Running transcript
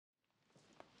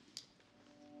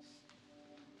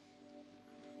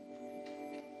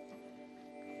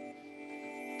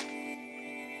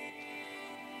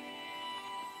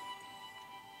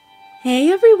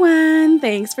Hey everyone,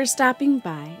 thanks for stopping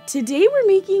by. Today we're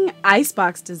making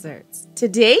icebox desserts.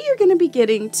 Today you're going to be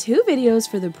getting 2 videos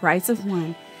for the price of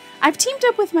 1. I've teamed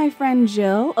up with my friend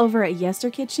Jill over at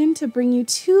YesterKitchen to bring you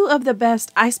 2 of the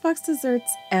best icebox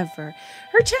desserts ever.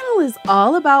 Her channel is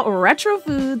all about retro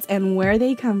foods and where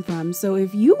they come from, so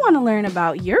if you want to learn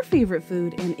about your favorite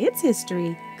food and its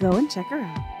history, go and check her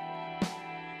out.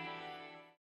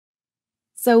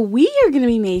 So we are going to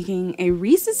be making a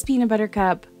Reese'S peanut butter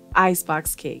cup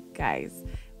icebox cake, guys.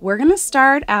 We're going to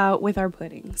start out with our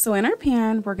pudding. So in our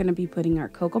pan, we're going to be putting our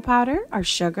cocoa powder, our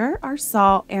sugar, our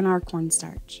salt, and our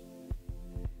cornstarch.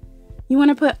 You want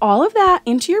to put all of that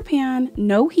into your pan,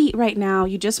 no heat right now.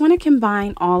 You just want to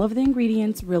combine all of the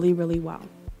ingredients really well.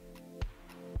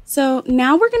 So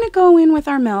now we're going to go in with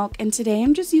our milk, and today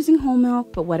I'm just using whole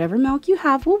milk, but whatever milk you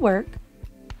have will work.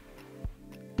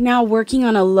 Now working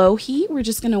on a low heat, we're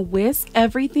just going to whisk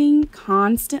everything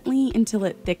constantly until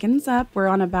it thickens up. We're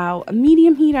on about a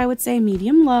medium heat, I would say,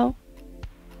 medium-low.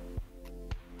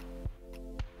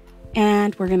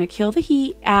 And we're going to kill the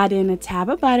heat, add in a tab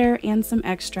of butter and some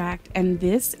extract, and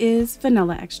this is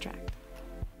vanilla extract.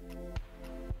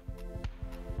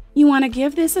 You want to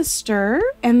give this a stir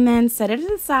and then set it to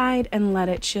the side and let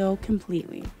it chill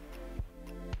completely.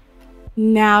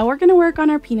 Now we're going to work on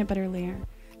our peanut butter layer.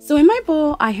 So in my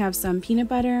bowl, I have some peanut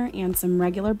butter and some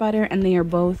regular butter, and they are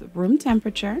both room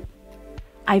temperature.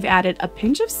 I've added a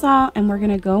pinch of salt, and we're going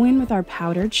to go in with our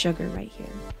powdered sugar right here.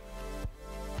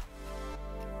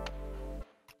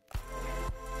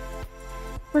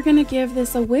 We're going to give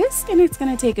this a whisk, and it's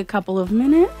going to take a couple of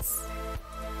minutes.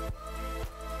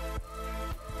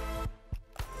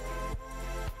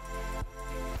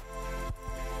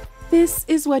 This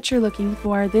is what you're looking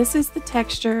for. This is the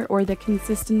texture or the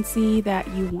consistency that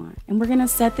you want. And we're going to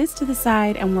set this to the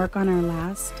side and work on our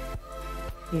last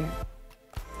here.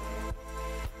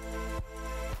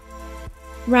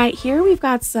 Right here, we've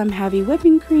got some heavy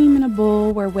whipping cream in a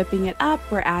bowl. We're whipping it up.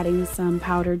 We're adding some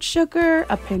powdered sugar,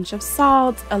 a pinch of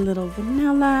salt, a little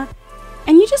vanilla.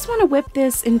 And you just want to whip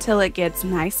this until it gets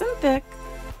nice and thick.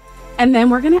 And then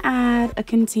we're going to add a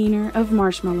container of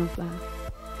marshmallow fluff.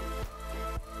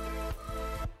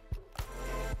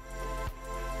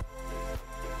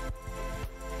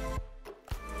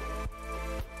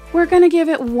 We're going to give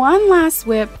it one last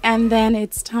whip, and then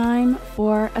it's time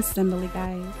for assembly,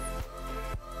 guys.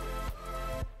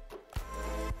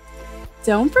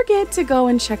 Don't forget to go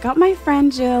and check out my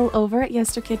friend Jill over at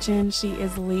YesterKitchen. She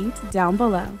is linked down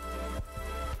below.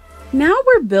 Now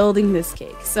we're building this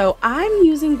cake. So I'm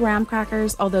using graham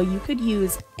crackers, although you could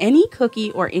use any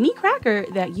cookie or any cracker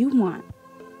that you want.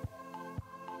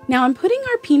 Now I'm putting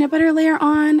our peanut butter layer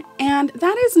on, and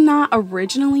that is not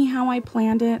originally how I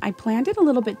planned it. I planned it a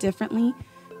little bit differently,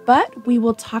 but we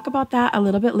will talk about that a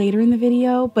little bit later in the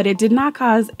video, but it did not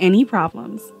cause any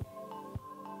problems.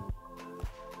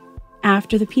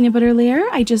 After the peanut butter layer,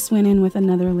 I just went in with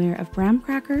another layer of graham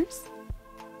crackers.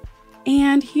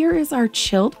 And here is our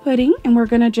chilled pudding, and we're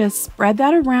gonna just spread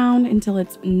that around until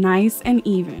it's nice and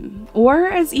even, or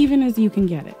as even as you can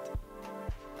get it.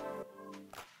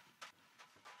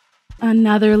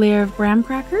 Another layer of graham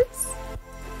crackers,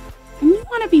 and you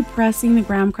want to be pressing the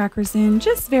graham crackers in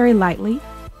just very lightly.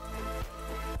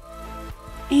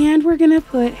 And we're going to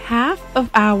put half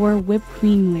of our whipped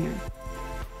cream layer.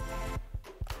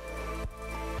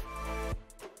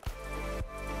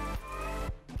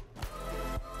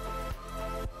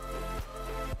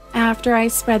 After I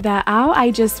spread that out,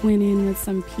 I just went in with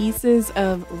some pieces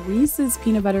of Reese'S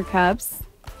peanut butter cups.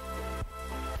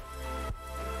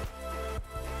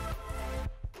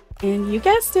 And you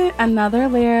guessed it, another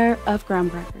layer of graham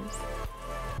crackers.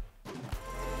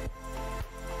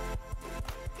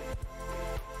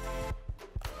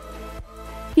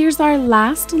 Here's our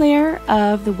last layer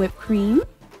of the whipped cream.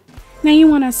 Now you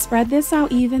want to spread this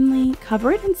out evenly,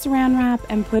 cover it in saran wrap,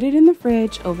 and put it in the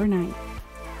fridge overnight.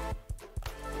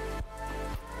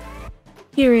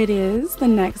 Here it is the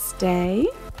next day.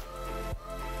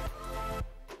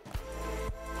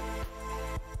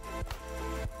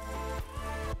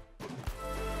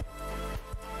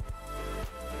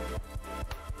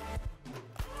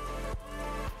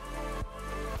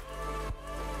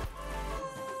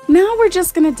 Now we're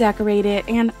just going to decorate it,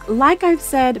 and like I've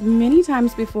said many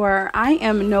times before, I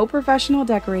am no professional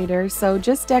decorator, so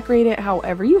just decorate it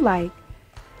however you like.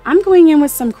 I'm going in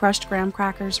with some crushed graham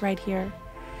crackers right here.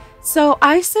 So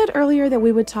I said earlier that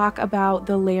we would talk about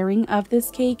the layering of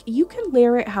this cake. You can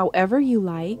layer it however you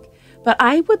like, but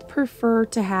I would prefer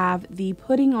to have the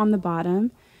pudding on the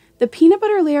bottom. The peanut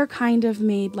butter layer kind of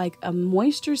made like a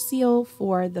moisture seal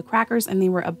for the crackers, and they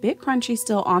were a bit crunchy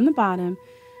still on the bottom.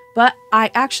 But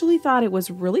I actually thought it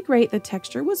was really great. The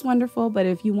texture was wonderful, but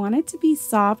if you want it to be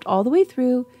soft all the way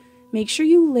through, make sure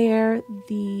you layer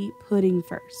the pudding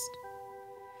first.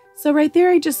 So right there,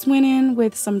 I just went in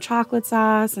with some chocolate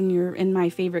sauce and in my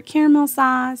favorite caramel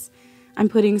sauce. I'm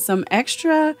putting some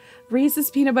extra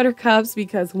Reese's peanut butter cups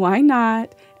because why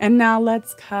not? And now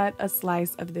let's cut a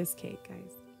slice of this cake,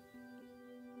 guys.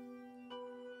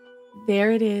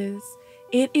 There it is.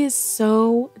 It is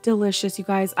so delicious, you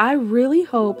guys. I really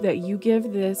hope that you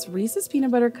give this Reese's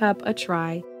peanut butter cup a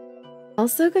try.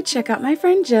 Also, go check out my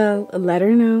friend Jo. Let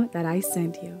her know that I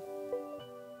sent you.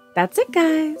 That's it,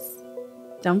 guys.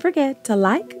 Don't forget to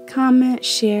like, comment,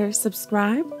 share,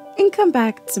 subscribe, and come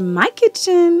back to my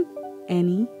kitchen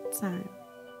anytime.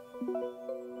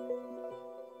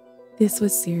 This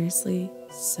was seriously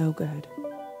so good.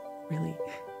 Really.